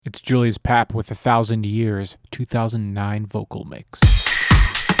It's Julius Papp with 1,000 Years, 2009 vocal mix.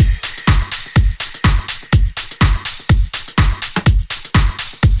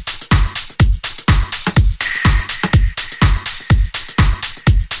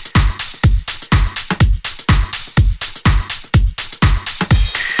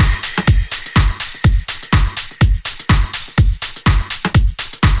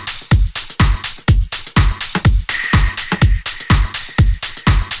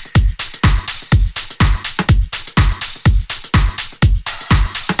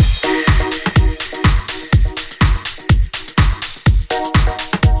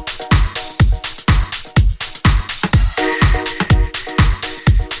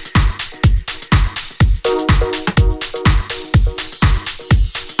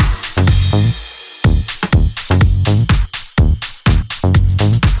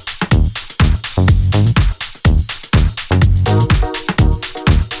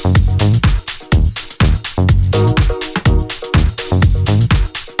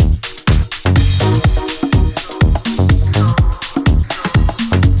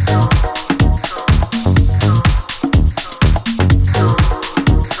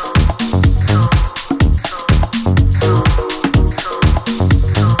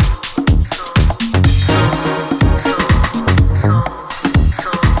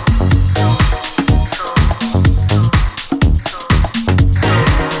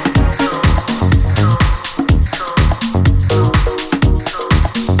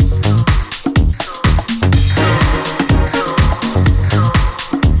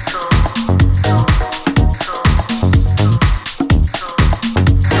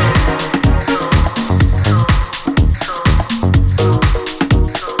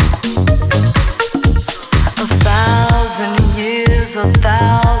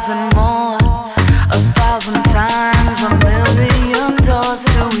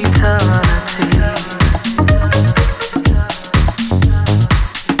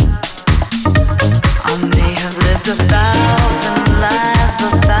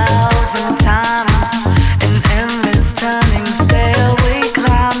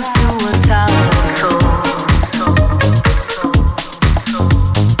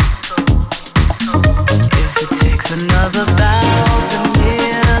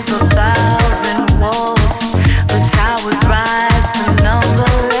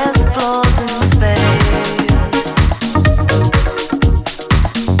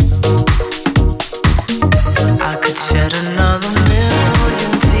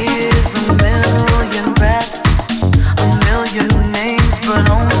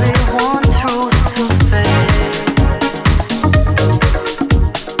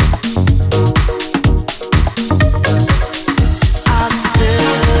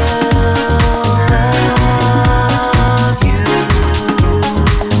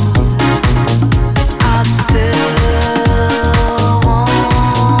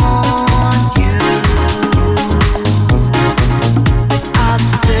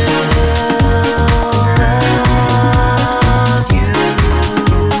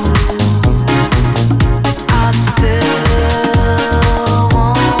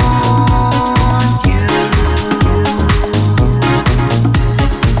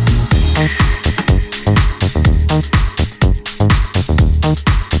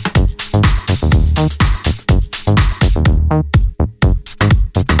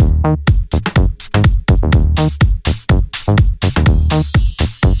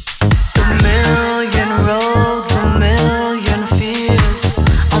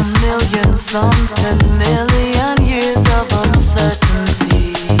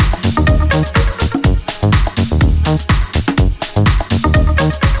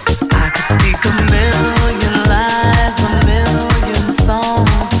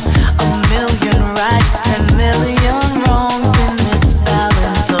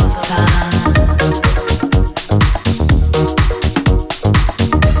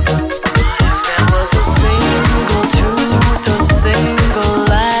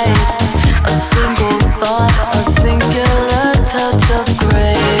 Thought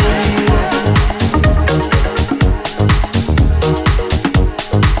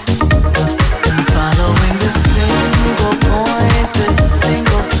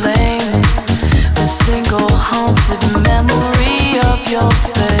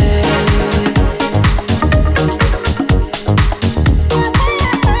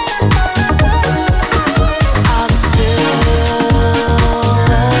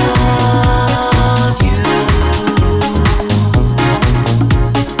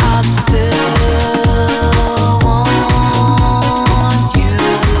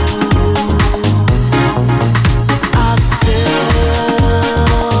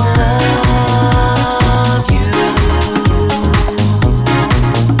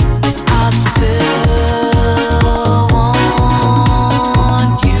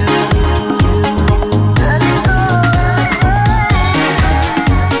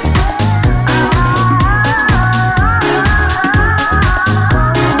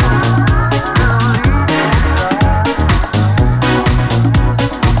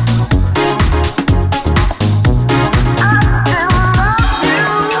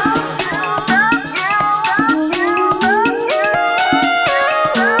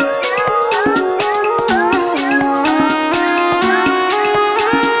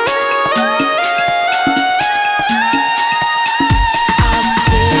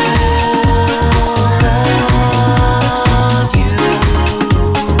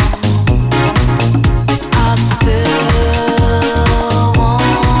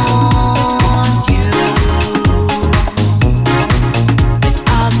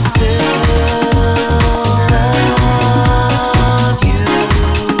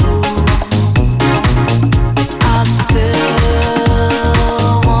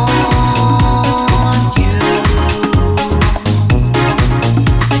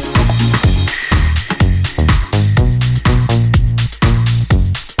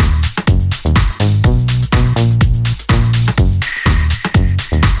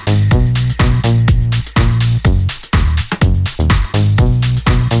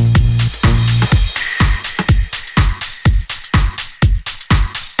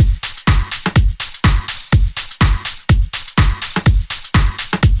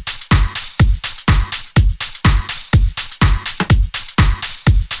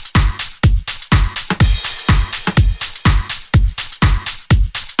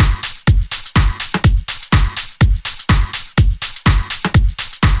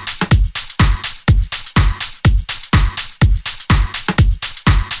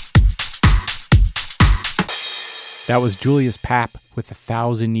That was Julius Papp with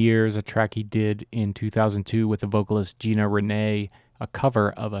 1,000 Years, a track he did in 2002 with the vocalist Gina Rene, a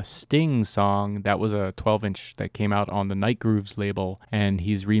cover of a Sting song that was a 12-inch that came out on the Night Grooves label, and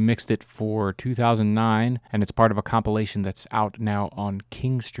he's remixed it for 2009, and it's part of a compilation that's out now on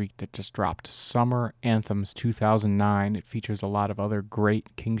King Street that just dropped, Summer Anthems 2009. It features a lot of other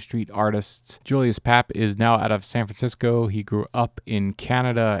great King Street artists. Julius Papp is now out of San Francisco. He grew up in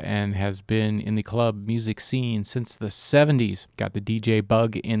Canada and has been in the club music scene since the 70s. Got the DJ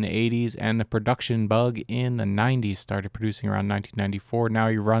bug in the 80s and the production bug in the 90s. Started producing around 1994. Now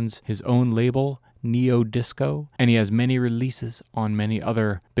he runs his own label, Neo Disco, and he has many releases on many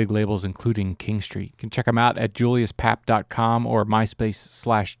other big labels, including King Street. You can check him out at juliuspapp.com or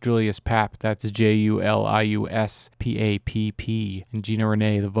MySpace/JuliusPapp. That's JuliusPapp. And Gina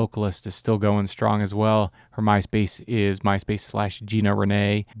Rene, the vocalist, is still going strong as well. Her MySpace is MySpace/Gina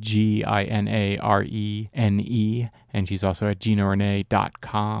Rene, GinaRene, and she's also at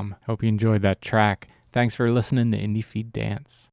GinaRene.com. Hope you enjoyed that track. Thanks for listening to indieFeed Dance.